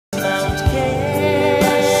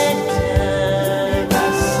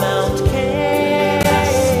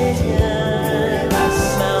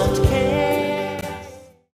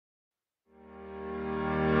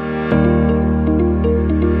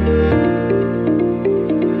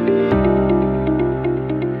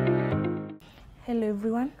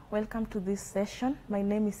to this session. My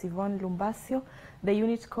name is Yvonne Lumbasio. The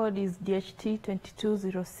unit code is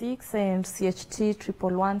DHT2206 and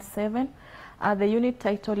CHT1117. The unit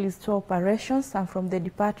title is Tour Operations. I'm from the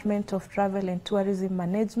Department of Travel and Tourism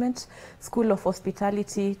Management, School of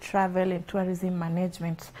Hospitality, Travel and Tourism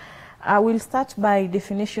Management. I will start by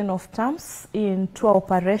definition of terms in tour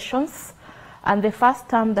operations. And the first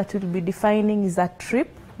term that we'll be defining is a trip.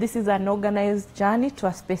 This is an organized journey to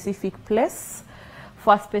a specific place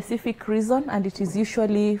for a specific reason, and it is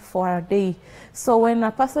usually for a day. So when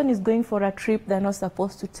a person is going for a trip, they're not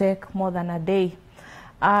supposed to take more than a day.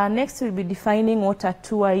 Next, we'll be defining what a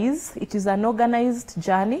tour is. It is an organized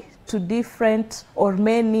journey to different or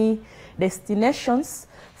many destinations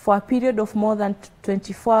for a period of more than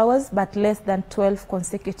 24 hours, but less than 12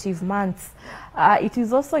 consecutive months. It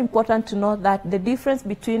is also important to note that the difference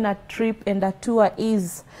between a trip and a tour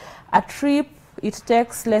is a trip, it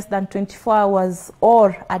takes less than 24 hours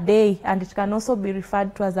or a day, and it can also be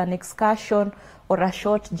referred to as an excursion or a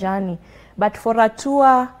short journey. But for a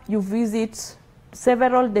tour, you visit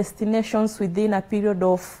several destinations within a period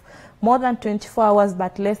of more than 24 hours,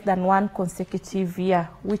 but less than one consecutive year,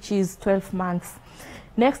 which is 12 months.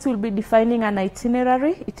 Next, we'll be defining an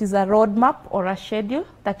itinerary. It is a roadmap or a schedule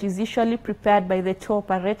that is usually prepared by the tour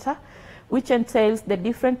operator, which entails the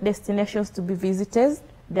different destinations to be visited,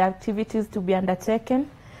 the activities to be undertaken,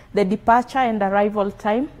 the departure and arrival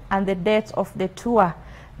time, and the date of the tour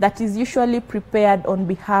that is usually prepared on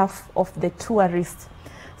behalf of the tourist.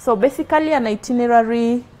 So basically, an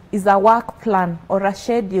itinerary is a work plan or a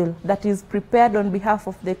schedule that is prepared on behalf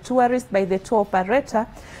of the tourist by the tour operator,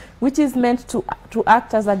 which is meant to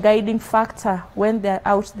act as a guiding factor when they're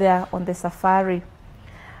out there on the safari.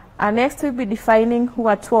 And next, we'll be defining who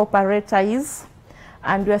a tour operator is.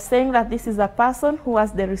 And we are saying that this is a person who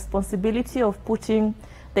has the responsibility of putting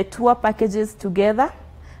the tour packages together,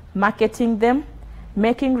 marketing them,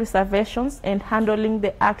 making reservations, and handling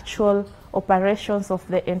the actual operations of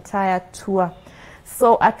the entire tour.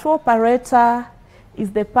 So a tour operator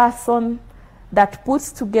is the person that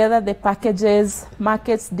puts together the packages,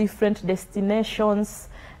 markets different destinations,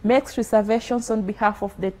 makes reservations on behalf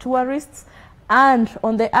of the tourists, and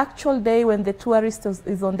on the actual day when the tourist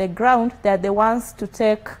is on the ground, they're the ones to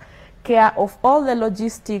take care of all the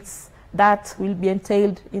logistics that will be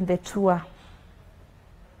entailed in the tour.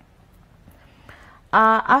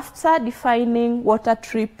 After defining what a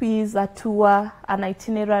trip is, a tour, an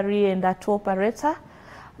itinerary, and a tour operator,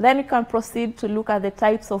 then we can proceed to look at the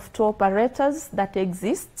types of tour operators that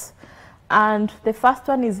exist. And the first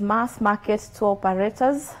one is mass market tour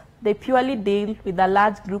operators. They purely deal with a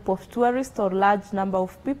large group of tourists or large number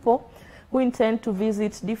of people who intend to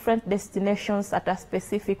visit different destinations at a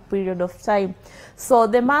specific period of time. So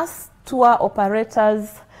the mass tour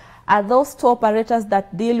operators are those tour operators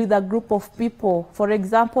that deal with a group of people. For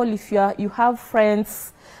example, if you have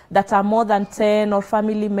friends that are more than 10 or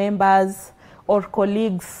family members or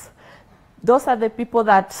colleagues, those are the people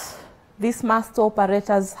that these mass tour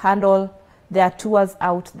operators handle their tours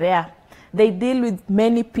out there. They deal with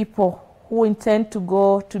many people who intend to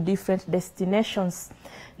go to different destinations.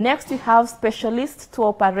 Next, we have specialist tour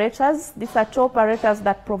operators. These are tour operators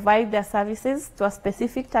that provide their services to a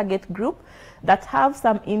specific target group that have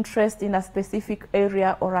some interest in a specific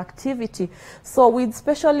area or activity. So with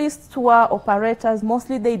specialist tour operators,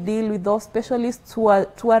 mostly they deal with those specialist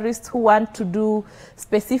tourists who want to do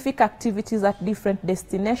specific activities at different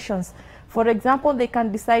destinations. For example, they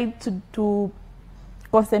can decide to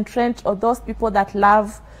concentrate on those people that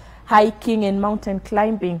love hiking and mountain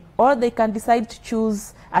climbing, or they can decide to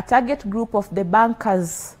choose a target group of the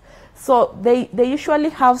bankers. So they usually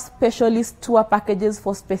have specialist tour packages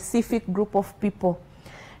for specific group of people.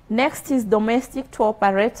 Next is domestic tour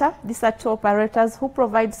operator. These are tour operators who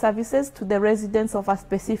provide services to the residents of a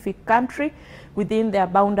specific country within their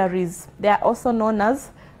boundaries. They are also known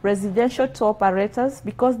as residential tour operators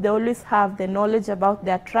because they always have the knowledge about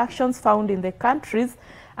the attractions found in the countries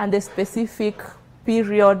and the specific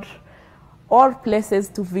period or places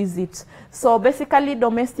to visit. So basically,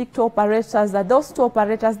 domestic tour operators are those tour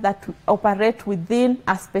operators that operate within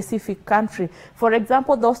a specific country. For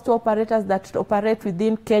example, those tour operators that operate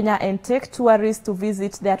within Kenya and take tourists to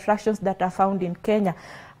visit the attractions that are found in Kenya.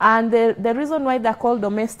 And the reason why they're called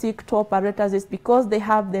domestic tour operators is because they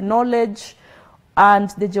have the knowledge and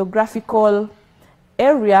the geographical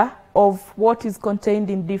area of what is contained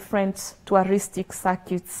in different touristic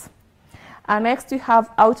circuits. And next we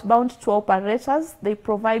have outbound tour operators. They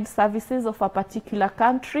provide services of a particular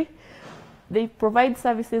country. They provide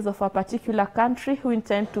services of a particular country who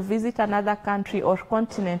intend to visit another country or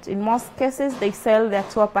continent. In most cases, they sell their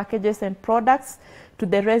tour packages and products to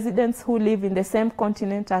the residents who live in the same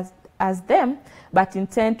continent as them, but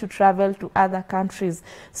intend to travel to other countries.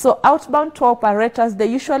 So outbound tour operators, they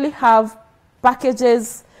usually have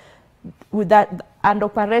packages with that and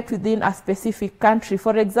operate within a specific country.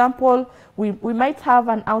 For example, we might have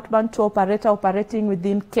an outbound tour operator operating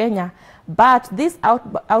within Kenya, but this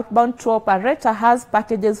outbound tour operator has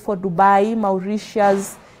packages for Dubai,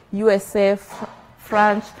 Mauritius, USA,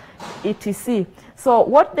 France, etc. So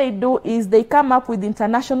what they do is they come up with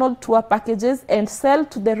international tour packages and sell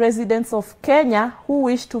to the residents of Kenya who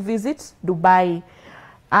wish to visit Dubai.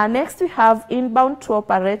 Next we have inbound tour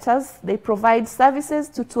operators. They provide services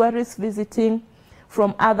to tourists visiting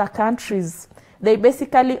from other countries. They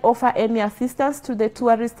basically offer any assistance to the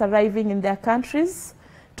tourists arriving in their countries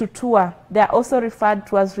to tour. They are also referred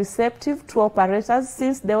to as receptive tour operators,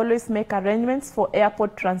 since they always make arrangements for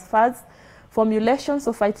airport transfers, formulations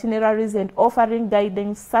of itineraries, and offering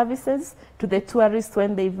guiding services to the tourists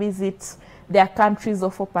when they visit their countries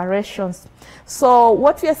of operations. So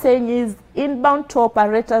what we are saying is inbound tour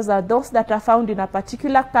operators are those that are found in a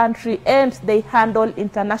particular country and they handle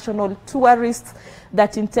international tourists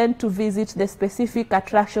that intend to visit the specific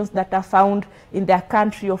attractions that are found in their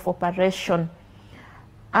country of operation.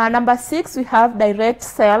 Number 6, we have direct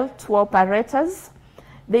sell tour operators.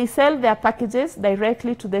 They sell their packages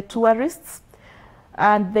directly to the tourists,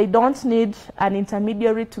 and they don't need an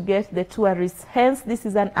intermediary to get the tourists. Hence, this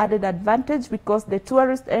is an added advantage because the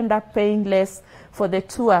tourists end up paying less for the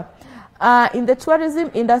tour. In the tourism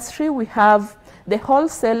industry, we have the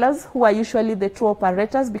wholesalers, who are usually the tour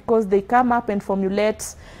operators, because they come up and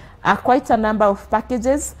formulate quite a number of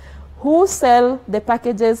packages, who sell the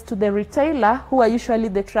packages to the retailer, who are usually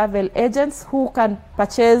the travel agents, who can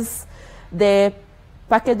purchase the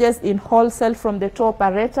packages in wholesale from the tour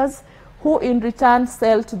operators, who in return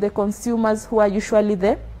sell to the consumers, who are usually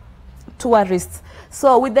the tourists.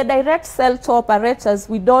 So with the direct sell tour operators,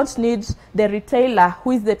 we don't need the retailer,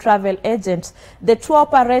 who is the travel agent. The tour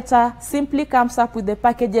operator simply comes up with the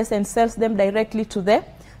packages and sells them directly to the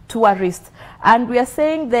tourists. And we are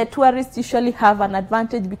saying the tourists usually have an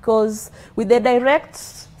advantage because with the direct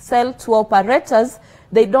sell tour operators,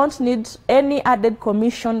 they don't need any added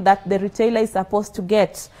commission that the retailer is supposed to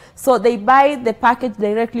get. So they buy the package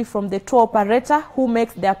directly from the tour operator, who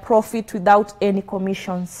makes their profit without any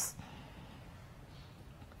commissions.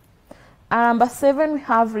 Number 7, we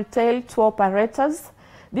have retail tour operators.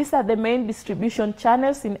 These are the main distribution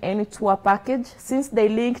channels in any tour package, since they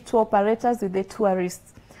link tour operators with the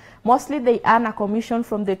tourists. Mostly they earn a commission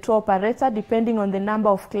from the tour operator depending on the number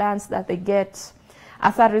of clients that they get.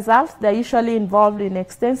 As a result, they're usually involved in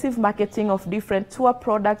extensive marketing of different tour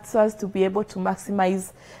products so as to be able to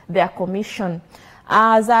maximize their commission.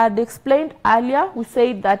 As I had explained earlier, we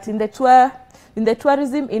said that in the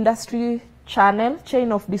tourism industry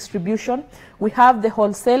chain of distribution, we have the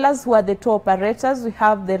wholesalers, who are the tour operators, we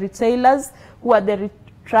have the retailers, who are the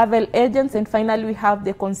travel agents, and finally we have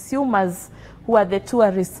the consumers, who are the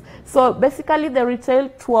tourists. So basically the retail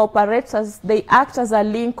tour operators, they act as a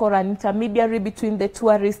link or an intermediary between the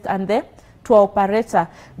tourist and the tour operator.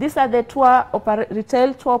 These are the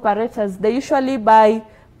retail tour operators. They usually buy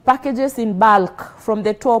packages in bulk from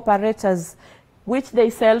the tour operators, which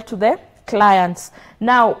they sell to the clients.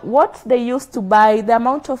 Now, what they used to buy, the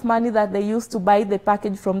amount of money that they used to buy the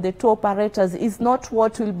package from the tour operators is not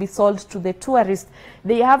what will be sold to the tourist.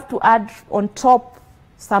 They have to add on top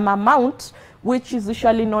some amount, which is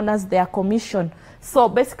usually known as their commission. So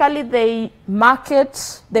basically they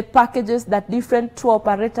market the packages that different tour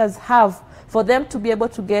operators have for them to be able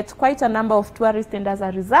to get quite a number of tourists, and as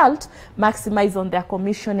a result maximize on their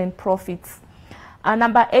commission and profits.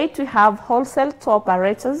 Number 8, we have wholesale tour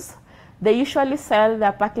operators. They usually sell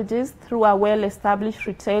their packages through a well-established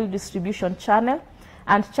retail distribution channel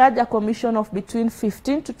and charge a commission of between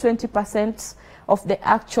 15 to 20% of the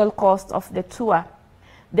actual cost of the tour.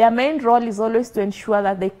 Their main role is always to ensure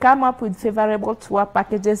that they come up with favorable tour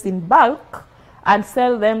packages in bulk and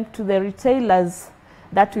sell them to the retailers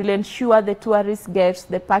that will ensure the tourists get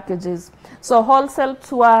the packages. So wholesale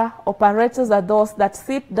tour operators are those that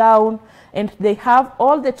sit down and they have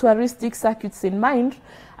all the touristic circuits in mind,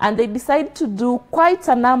 and they decide to do quite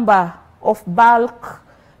a number of bulk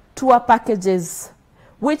tour packages,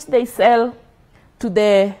 which they sell to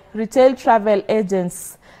the retail travel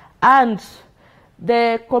agents. And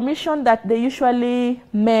the commission that they usually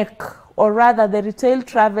make, or rather the retail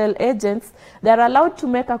travel agents, they're allowed to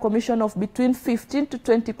make a commission of between 15 to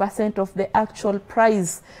 20% of the actual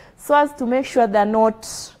price, so as to make sure they're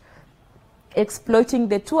not exploiting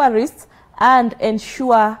the tourists and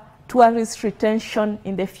ensure tourist retention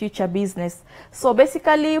in the future business. So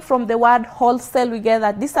basically from the word wholesale, we get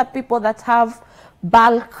that these are people that have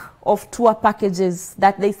bulk of tour packages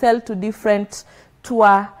that they sell to different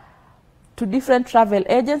travel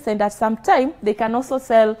agents, and at some time they can also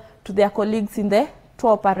sell to their colleagues in the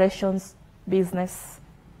tour operations business.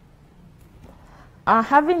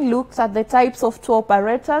 Having looked at the types of tour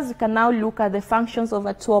operators, you can now look at the functions of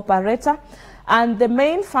a tour operator. And the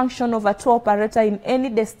main function of a tour operator in any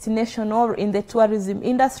destination or in the tourism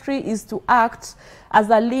industry is to act as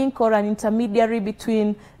a link or an intermediary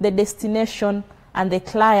between the destination and the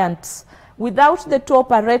client. Without the tour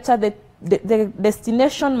operator, the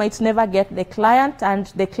destination might never get the client, and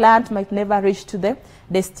the client might never reach to the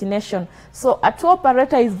destination. So a tour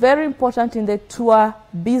operator is very important in the tour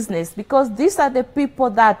business, because these are the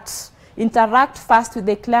people that interact first with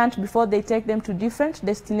the client before they take them to different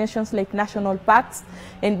destinations like national parks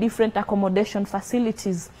and different accommodation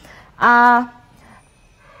facilities. Can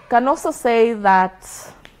also say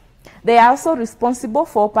that they are also responsible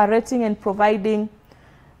for operating and providing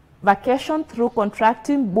vacation through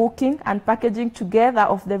contracting, booking, and packaging together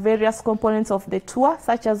of the various components of the tour,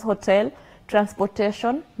 such as hotel,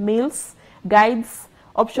 transportation, meals, guides,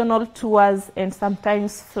 optional tours, and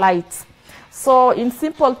sometimes flights. So in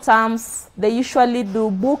simple terms, they usually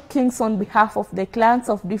do bookings on behalf of the clients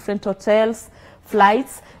of different hotels,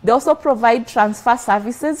 flights. They also provide transfer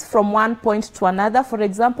services from one point to another. For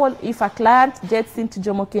example, if a client jets into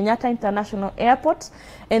Jomo Kenyatta International Airport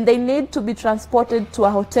and they need to be transported to a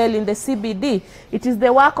hotel in the CBD, it is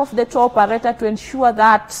the work of the tour operator to ensure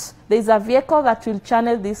that there is a vehicle that will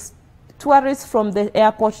channel these tourists from the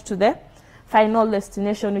airport to the final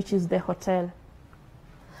destination, which is the hotel.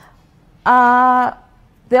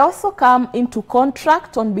 They also come into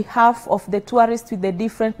contract on behalf of the tourists with the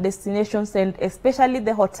different destinations, and especially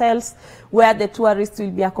the hotels where the tourists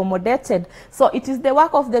will be accommodated. So it is the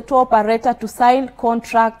work of the tour operator to sign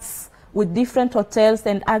contracts with different hotels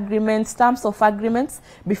and agreements, terms of agreements,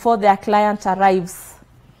 before their client arrives.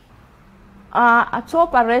 A tour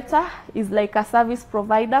operator is like a service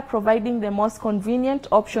provider, providing the most convenient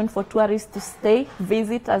option for tourists to stay,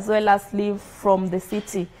 visit, as well as live from the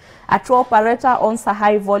city. A tour operator owns a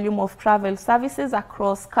high volume of travel services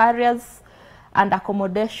across carriers and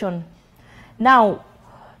accommodation. Now,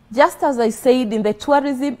 just as I said, in the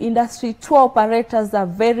tourism industry, tour operators are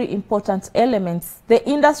very important elements. The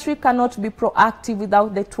industry cannot be proactive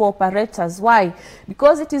without the tour operators. Why?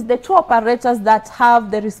 Because it is the tour operators that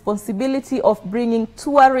have the responsibility of bringing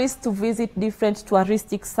tourists to visit different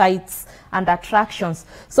touristic sites and attractions.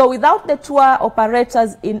 So without the tour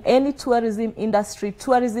operators in any tourism industry,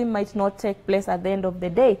 tourism might not take place at the end of the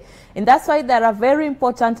day. And that's why there are very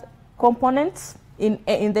important components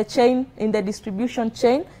in the chain, in the distribution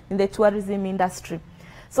chain, in the tourism industry.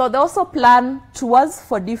 So they also plan tours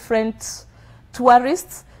for different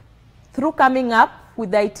tourists through coming up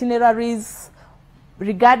with the itineraries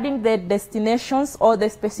regarding the destinations or the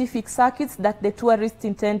specific circuits that the tourists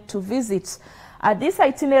intend to visit. These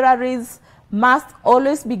itineraries must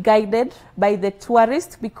always be guided by the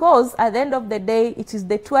tourist, because at the end of the day, it is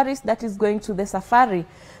the tourist that is going to the safari.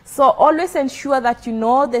 So always ensure that you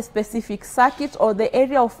know the specific circuit or the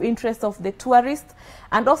area of interest of the tourist,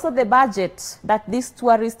 and also the budget that this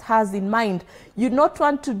tourist has in mind. You don't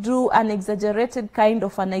want to do an exaggerated kind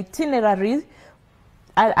of an itinerary,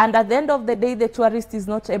 and at the end of the day, the tourist is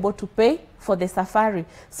not able to pay for the safari.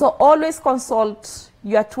 So always consult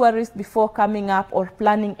your tourist before coming up or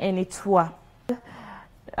planning any tour.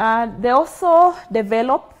 They also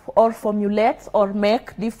develop or formulate or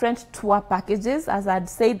make different tour packages. As I had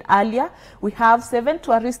said earlier, we have 7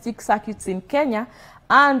 touristic circuits in Kenya,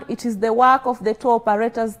 and it is the work of the tour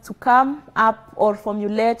operators to come up or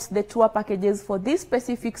formulate the tour packages for these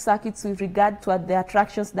specific circuits with regard to the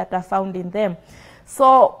attractions that are found in them.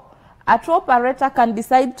 So a tour operator can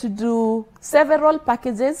decide to do several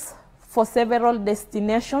packages for several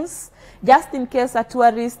destinations. Just in case a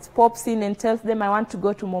tourist pops in and tells them, I want to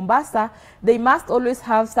go to Mombasa, they must always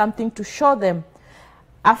have something to show them.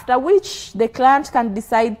 After which, the client can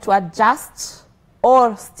decide to adjust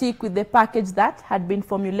or stick with the package that had been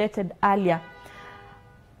formulated earlier.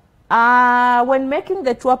 When making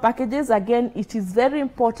the tour packages, again, it is very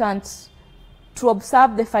important to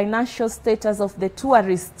observe the financial status of the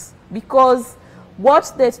tourists, because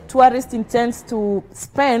what the tourist intends to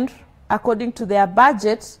spend according to their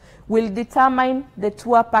budget will determine the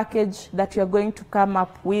tour package that you're going to come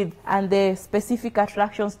up with and the specific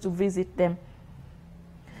attractions to visit them.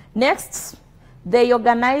 Next, they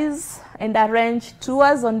organize and arrange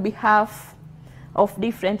tours on behalf of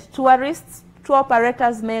different tourists. tour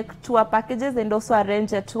operators make tour packages and also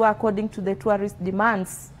arrange a tour according to the tourist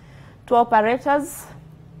demands. Tour operators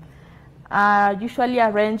usually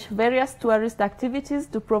arrange various tourist activities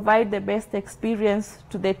to provide the best experience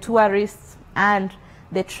to the tourists and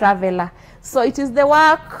the traveler. So it is the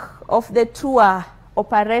work of the tour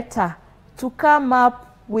operator to come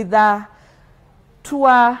up with a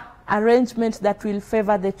tour arrangement that will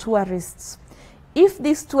favor the tourists. If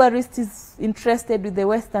this tourist is interested with the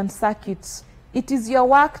Western circuits, it is your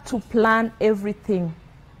work to plan everything.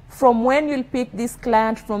 From when you'll pick this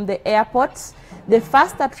client from the airport, the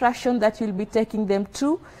first attraction that you'll be taking them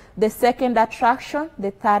to, the second attraction,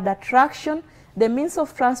 the third attraction, the means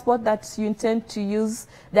of transport that you intend to use,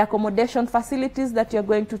 the accommodation facilities that you're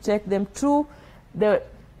going to take them to, the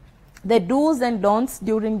do's and don'ts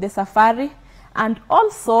during the safari, and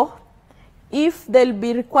also if they'll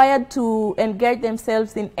be required to engage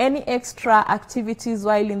themselves in any extra activities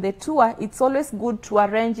while in the tour, it's always good to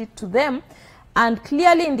arrange it to them and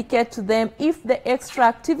clearly indicate to them if the extra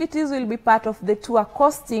activities will be part of the tour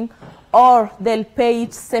costing or they'll pay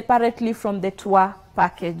it separately from the tour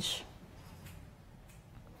package.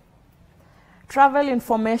 Travel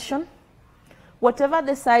information. Whatever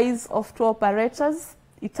the size of tour operators,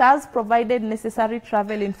 it has provided necessary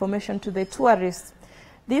travel information to the tourists.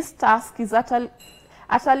 This task is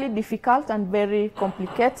utterly difficult and very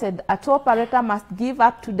complicated. A tour operator must give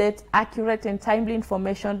up-to-date, accurate and timely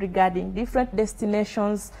information regarding different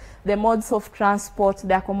destinations, the modes of transport,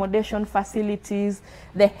 the accommodation facilities,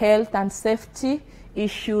 the health and safety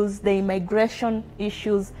issues, the immigration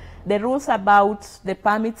issues, the rules about the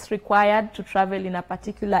permits required to travel in a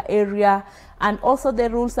particular area, and also the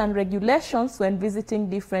rules and regulations when visiting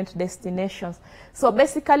different destinations. So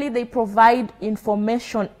basically they provide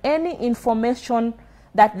information, any information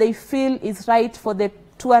that they feel is right for the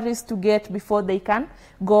tourists to get before they can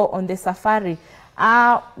go on the safari.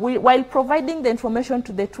 While providing the information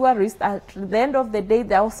to the tourists, at the end of the day,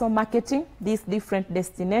 they're also marketing these different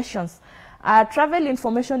destinations. Travel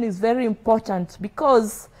information is very important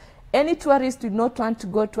because any tourist will not want to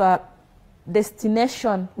go to a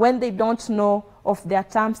destination when they don't know of their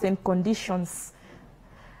terms and conditions.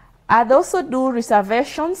 They also do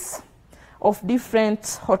reservations of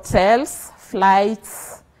different hotels,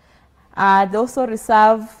 flights. They also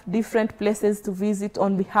reserve different places to visit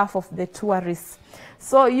on behalf of the tourists.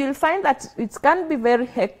 So you'll find that it can be very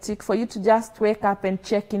hectic for you to just wake up and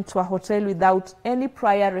check into a hotel without any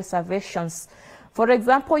prior reservations. For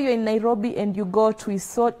example, you're in Nairobi and you go to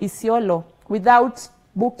Isiolo without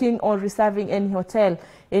booking or reserving any hotel,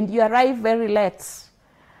 and you arrive very late,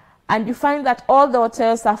 and you find that all the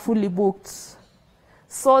hotels are fully booked.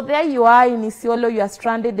 So there you are in Isiolo, you are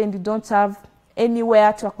stranded and you don't have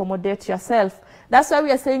anywhere to accommodate yourself. That's why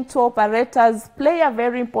we are saying tour operators play a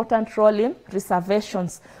very important role in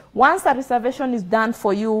reservations. Once a reservation is done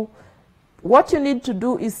for you, what you need to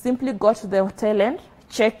do is simply go to the hotel and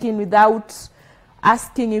check in without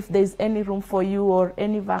asking if there's any room for you or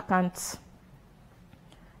any vacant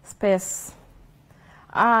space.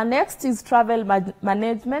 Next is travel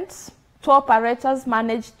management. Tour operators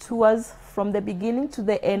manage tours from the beginning to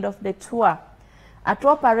the end of the tour. A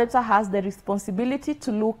tour operator has the responsibility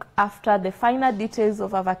to look after the finer details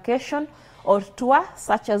of a vacation or tour,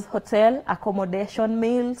 such as hotel, accommodation,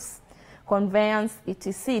 meals, conveyance,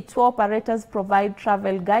 etc. Tour operators provide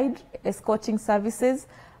travel guide, escorting services,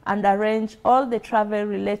 and arrange all the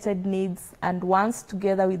travel-related needs and wants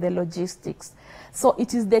together with the logistics. So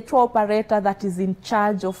it is the tour operator that is in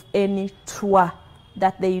charge of any tour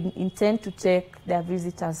that they intend to take their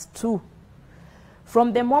visitors to.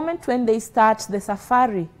 From the moment when they start the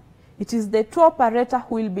safari, it is the tour operator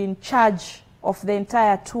who will be in charge of the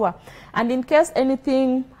entire tour. And in case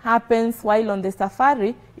anything happens while on the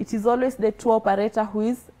safari, it is always the tour operator who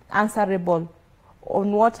is answerable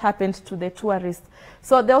on what happened to the tourist.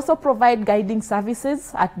 So they also provide guiding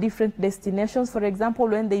services at different destinations. For example,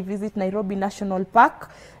 when they visit Nairobi National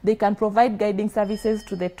Park, they can provide guiding services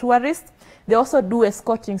to the tourists. They also do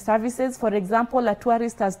escorting services. For example, a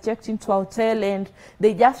tourist has checked into a hotel and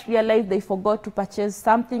they just realized they forgot to purchase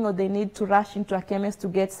something or they need to rush into a chemist to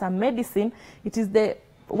get some medicine. It is the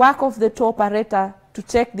work of the tour operator to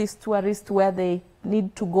take these tourists where they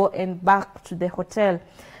need to go and back to the hotel.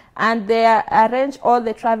 And they arrange all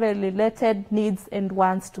the travel-related needs and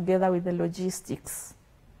wants together with the logistics.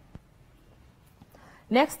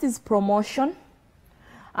 Next is promotion.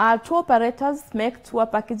 Tour operators make tour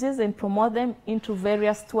packages and promote them into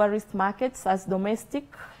various tourist markets at domestic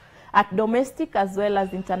as well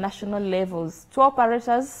as international levels. Tour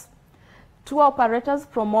operators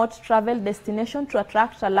promote travel destinations to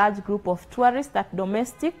attract a large group of tourists at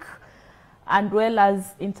domestic and well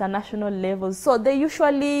as international levels. So they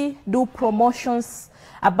usually do promotions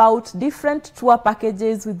about different tour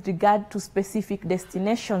packages with regard to specific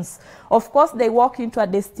destinations. Of course, they walk into a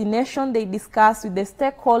destination, they discuss with the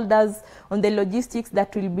stakeholders on the logistics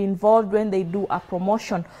that will be involved when they do a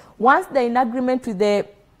promotion. Once they're in agreement with the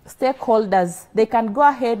stakeholders, they can go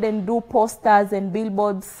ahead and do posters and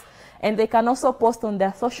billboards, and they can also post on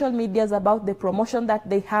their social medias about the promotion that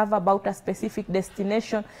they have about a specific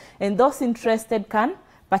destination, and those interested can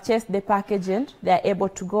purchase the package and they are able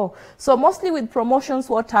to go. So mostly with promotions,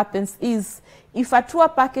 what happens is if a tour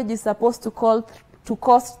package is supposed to cost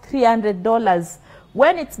 $300,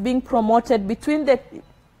 when it's being promoted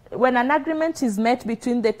when an agreement is met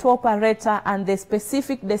between the tour operator and the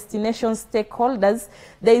specific destination stakeholders,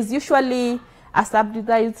 there is usually a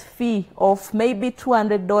subsidized fee of maybe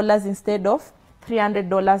 $200 instead of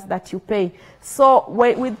 $300 that you pay. So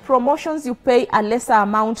with promotions, you pay a lesser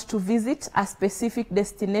amount to visit a specific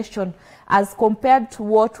destination as compared to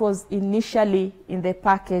what was initially in the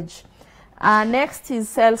package. Next is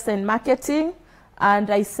sales and marketing, and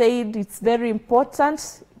I said it's very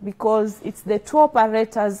important because it's the tour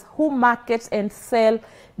operators who market and sell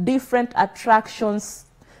different attractions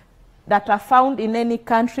that are found in any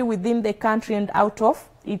country, within the country and out of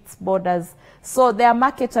its borders. So they are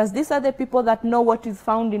marketers. These are the people that know what is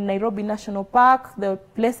found in Nairobi National Park, the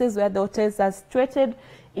places where the hotels are situated,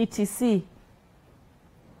 etc.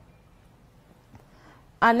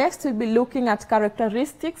 And next we'll be looking at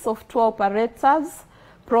characteristics of tour operators,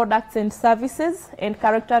 products and services. And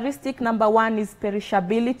characteristic number one is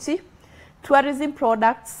perishability. Tourism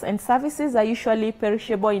products and services are usually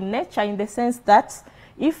perishable in nature, in the sense that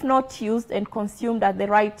if not used and consumed at the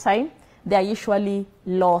right time, they are usually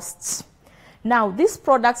lost. Now, these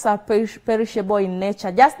products are perishable in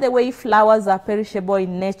nature, just the way flowers are perishable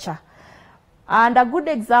in nature. And a good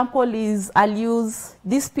example is, I'll use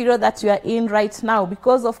this period that we are in right now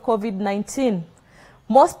because of COVID-19.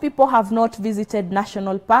 Most people have not visited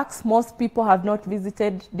national parks. Most people have not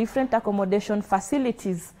visited different accommodation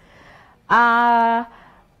facilities. Right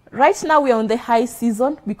now we are on the high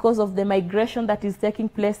season because of the migration that is taking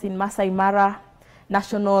place in Masai Mara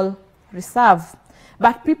National Reserve.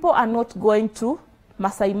 But people are not going to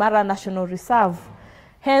Masai Mara National Reserve.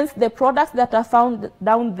 Hence, the products that are found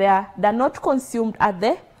down there, they're not consumed at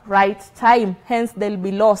the right time. Hence, they'll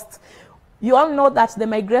be lost. You all know that the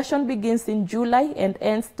migration begins in July and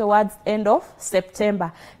ends towards end of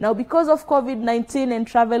September. Now, because of COVID-19 and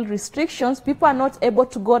travel restrictions, people are not able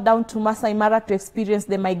to go down to Masai Mara to experience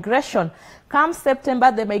the migration. Come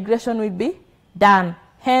September, the migration will be done.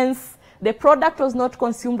 Hence, the product was not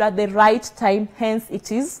consumed at the right time, hence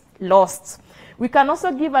it is lost. We can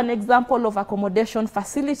also give an example of accommodation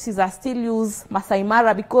facilities. I still use Masai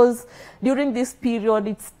Mara because during this period,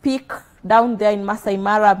 it's peak down there in Masai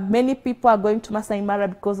Mara. Many people are going to Masai Mara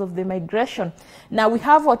because of the migration. Now, we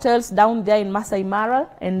have hotels down there in Masai Mara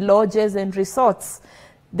and lodges and resorts.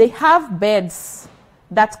 They have beds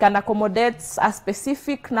that can accommodate a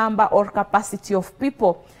specific number or capacity of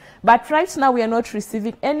people. But right now, we are not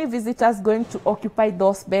receiving any visitors going to occupy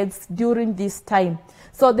those beds during this time.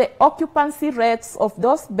 So the occupancy rates of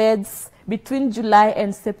those beds between July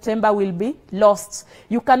and September will be lost.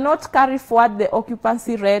 You cannot carry forward the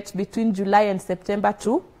occupancy rate between July and September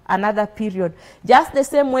to another period. Just the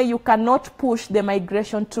same way you cannot push the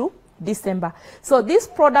migration to December. So these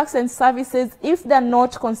products and services, if they're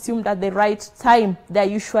not consumed at the right time, they're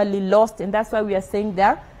usually lost, and that's why we are saying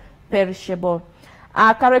they're perishable.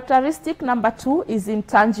 Characteristic number two is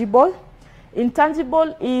intangible.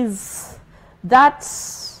 Intangible is that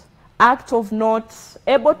act of not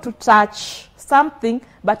able to touch something,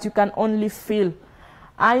 but you can only feel.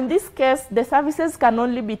 In this case, the services can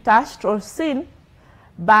only be touched or seen,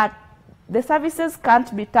 but the services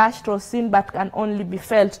can't be touched or seen, but can only be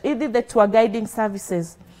felt. Either the tour guiding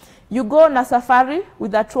services. You go on a safari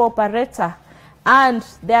with a tour operator, and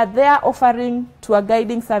they are there offering tour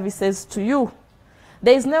guiding services to you.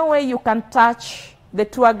 There is no way you can touch the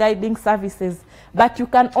tour guiding services, but you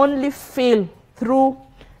can only feel through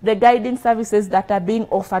the guiding services that are being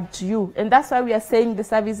offered to you. And that's why we are saying the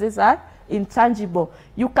services are intangible.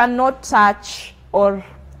 You cannot touch or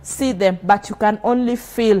see them, but you can only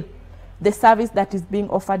feel the service that is being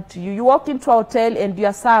offered to you. You walk into a hotel and you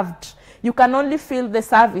are served. You can only feel the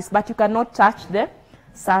service, but you cannot touch the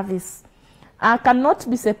service. Cannot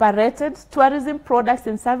be separated. Tourism products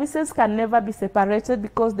and services can never be separated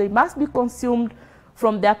because they must be consumed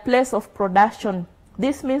from their place of production.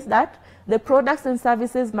 This means that the products and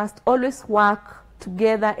services must always work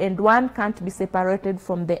together and one can't be separated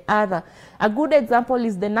from the other. A good example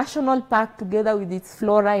is the national park together with its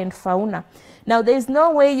flora and fauna. Now there is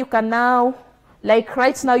no way you can now, like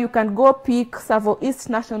right now, you can go pick Savo East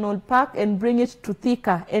National Park and bring it to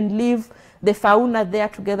Thika and leave the fauna there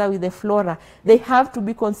together with the flora. They have to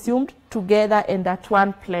be consumed together and at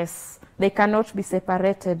one place. They cannot be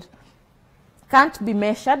separated. Can't be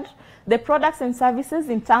measured. The products and services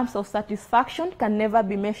in terms of satisfaction can never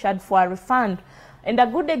be measured for a refund. And a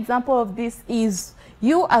good example of this is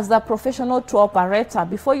you as a professional tour operator,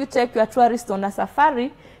 before you take your tourist on a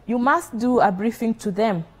safari, you must do a briefing to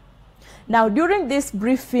them. Now, during this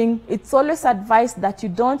briefing, it's always advised that you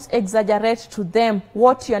don't exaggerate to them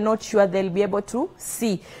what you're not sure they'll be able to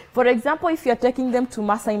see. For example, if you're taking them to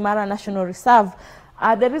Masai Mara National Reserve,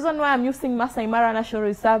 the reason why I'm using Masai Mara National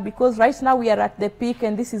Reserve, because right now we are at the peak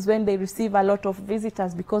and this is when they receive a lot of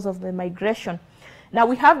visitors because of the migration. Now,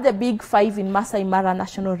 we have the big 5 in Masai Mara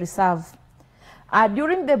National Reserve.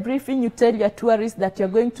 During the briefing, you tell your tourists that you're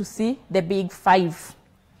going to see the big 5.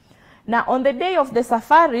 Now, on the day of the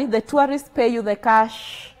safari, the tourists pay you the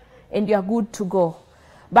cash and you're good to go.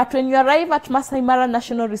 But when you arrive at Masai Mara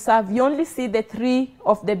National Reserve, you only see the 3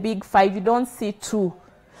 of the big 5. You don't see 2.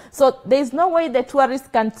 So there's no way the tourists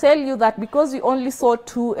can tell you that because we only saw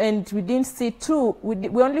 2 and we didn't see 2,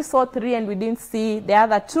 we only saw 3 and we didn't see the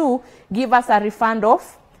other 2, give us a refund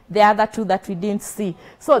of the other 2 that we didn't see.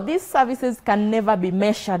 So these services can never be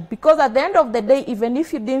measured, because at the end of the day, even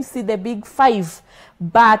if you didn't see the big 5,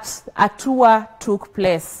 but a tour took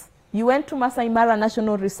place, you went to Masai Mara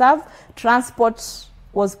National Reserve, transport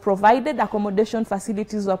was provided, accommodation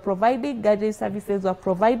facilities were provided, guided services were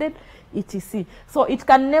provided, etc. So it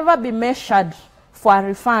can never be measured for a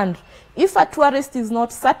refund. If a tourist is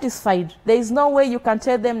not satisfied, there is no way you can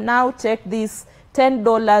tell them, now take this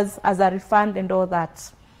 $10 as a refund and all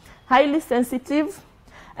that. Highly sensitive.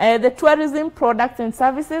 The tourism products and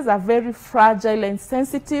services are very fragile and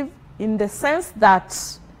sensitive in the sense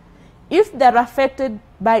that if they're affected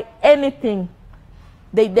by anything,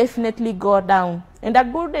 they definitely go down. And a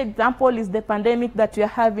good example is the pandemic that we are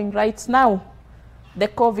having right now, the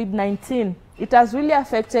COVID-19. It has really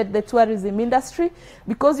affected the tourism industry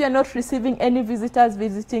because you're not receiving any visitors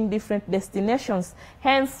visiting different destinations.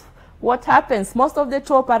 Hence, what happens? Most of the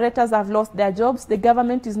tour operators have lost their jobs. The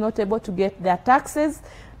government is not able to get their taxes.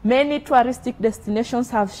 Many touristic destinations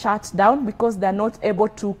have shut down because they're not able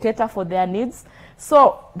to cater for their needs.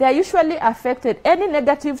 So they're usually affected. Any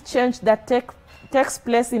negative change that takes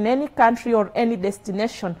place in any country or any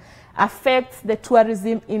destination affects the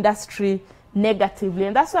tourism industry negatively.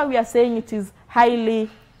 And that's why we are saying it is highly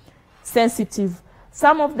sensitive.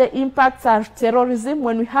 Some of the impacts are terrorism.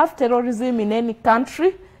 When we have terrorism in any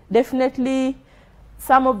country, definitely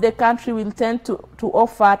some of the country will tend to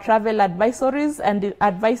offer travel advisories and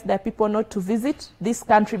advise their people not to visit this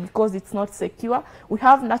country because it's not secure. We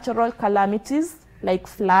have natural calamities like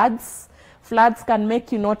floods. Floods can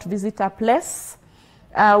make you not visit a place.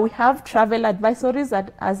 We have travel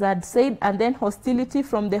advisories, as I'd said, and then hostility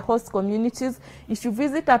from the host communities. If you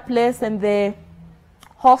visit a place and the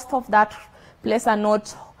host of that place are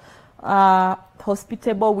not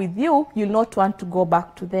hospitable with you, you'll not want to go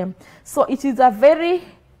back to them. So it is a very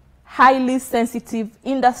highly sensitive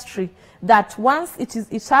industry that once it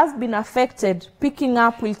has been affected, picking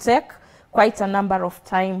up will take quite a number of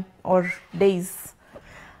time or days.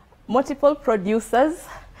 Multiple producers.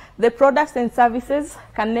 The products and services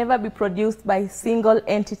can never be produced by a single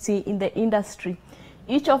entity in the industry.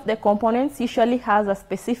 Each of the components usually has a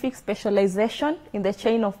specific specialization in the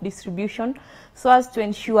chain of distribution so as to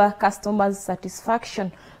ensure customers'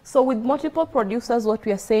 satisfaction. So with multiple producers, what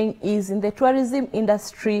we are saying is in the tourism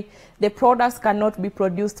industry, the products cannot be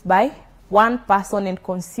produced by one person and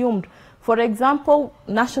consumed. For example,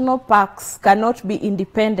 national parks cannot be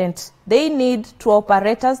independent. They need tour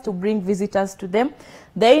operators to bring visitors to them.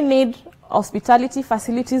 They need hospitality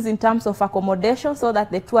facilities in terms of accommodation so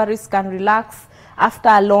that the tourists can relax after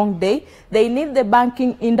a long day. They need the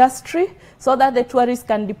banking industry so that the tourists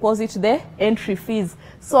can deposit their entry fees.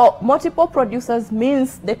 So multiple producers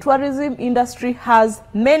means the tourism industry has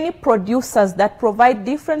many producers that provide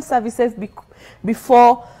different services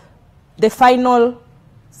before the final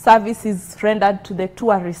service is rendered to the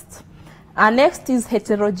tourists. Next is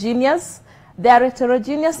heterogeneous. They are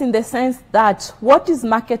heterogeneous in the sense that what is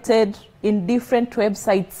marketed in different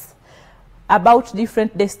websites about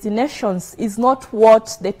different destinations is not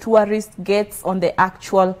what the tourist gets on the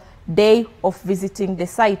actual day of visiting the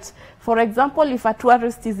site. For example, if a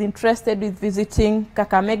tourist is interested in visiting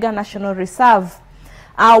Kakamega National Reserve,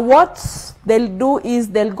 What they'll do is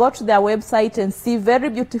they'll go to their website and see very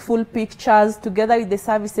beautiful pictures together with the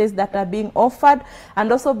services that are being offered,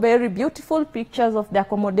 and also very beautiful pictures of the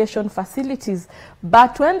accommodation facilities.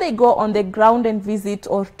 But when they go on the ground and visit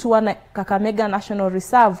or tour Kakamega National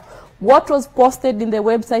Reserve, what was posted in the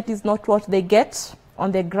website is not what they get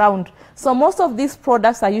on the ground. So most of these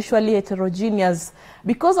products are usually heterogeneous.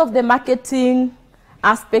 Because of the marketing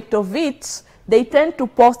aspect of it, they tend to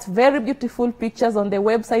post very beautiful pictures on the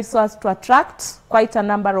website so as to attract quite a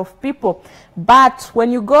number of people. But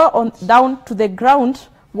when you go on down to the ground,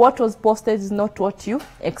 what was posted is not what you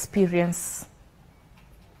experience.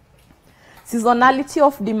 Seasonality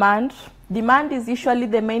of demand. Demand is usually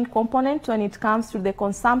the main component when it comes to the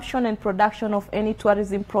consumption and production of any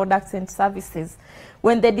tourism products and services.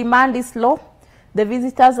 When the demand is low, the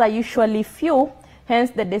visitors are usually few,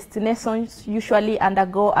 hence the destinations usually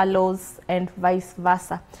undergo a loss and vice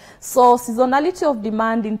versa. So seasonality of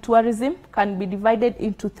demand in tourism can be divided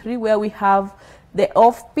into three, where we have the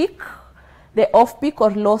off-peak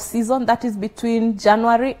or low season, that is between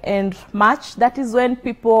January and March. That is when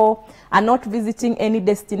people are not visiting any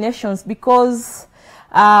destinations because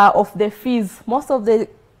of the fees. Most of the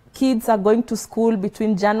kids are going to school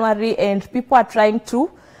between January, and people are trying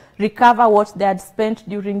to recover what they had spent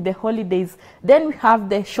during the holidays. Then we have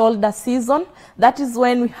the shoulder season. That is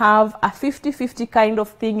when we have a 50-50 kind of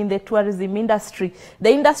thing in the tourism industry.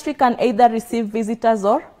 The industry can either receive visitors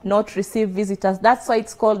or not receive visitors. That's why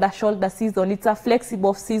it's called a shoulder season. It's a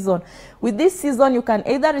flexible season. With this season, you can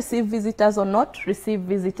either receive visitors or not receive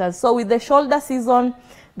visitors. So with the shoulder season,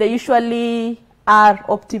 they usually are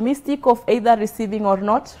optimistic of either receiving or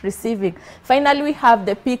not receiving. Finally, we have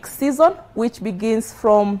the peak season, which begins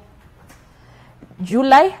from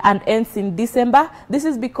July and ends in December. This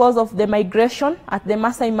is because of the migration at the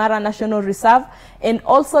Masai Mara National Reserve and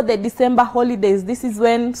also the December holidays. This is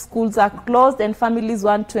when schools are closed and families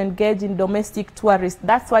want to engage in domestic tourists.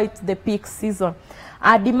 That's why it's the peak season.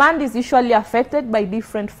 Demand is usually affected by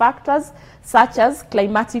different factors such as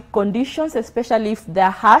climatic conditions, especially if they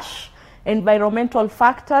are harsh, environmental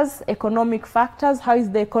factors, economic factors, how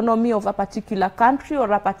is the economy of a particular country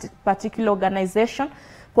or a particular organization,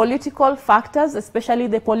 political factors, especially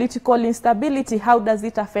the political instability, how does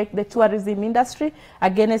it affect the tourism industry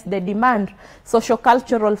against the demand,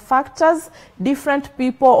 socio-cultural factors, different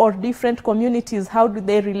people or different communities, how do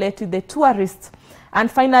they relate to the tourists,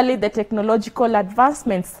 and finally the technological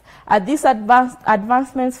advancements. Are these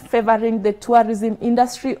advancements favoring the tourism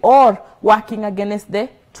industry or working against the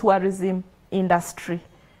tourism industry?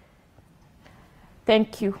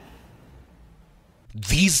 Thank you.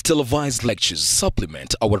 These televised lectures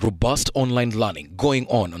supplement our robust online learning going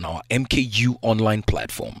on our MKU online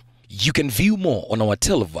platform. You can view more on our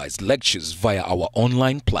televised lectures via our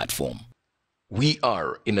online platform. We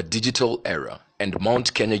are in a digital era, and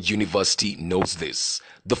Mount Kenya University knows this.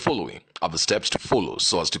 The following are the steps to follow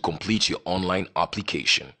so as to complete your online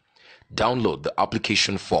application. Download the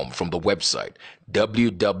application form from the website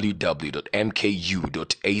www.mku.ac.ke.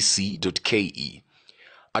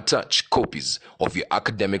 Attach copies of your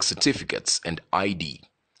academic certificates and ID.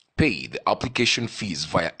 Pay the application fees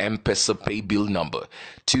via M-Pesa pay bill number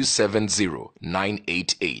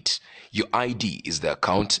 270988. Your ID is the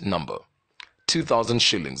account number. 2,000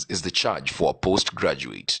 shillings is the charge for a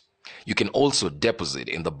postgraduate. You can also deposit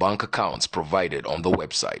in the bank accounts provided on the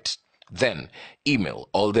website. Then email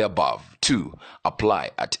all the above to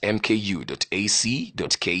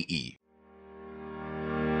apply@mku.ac.ke.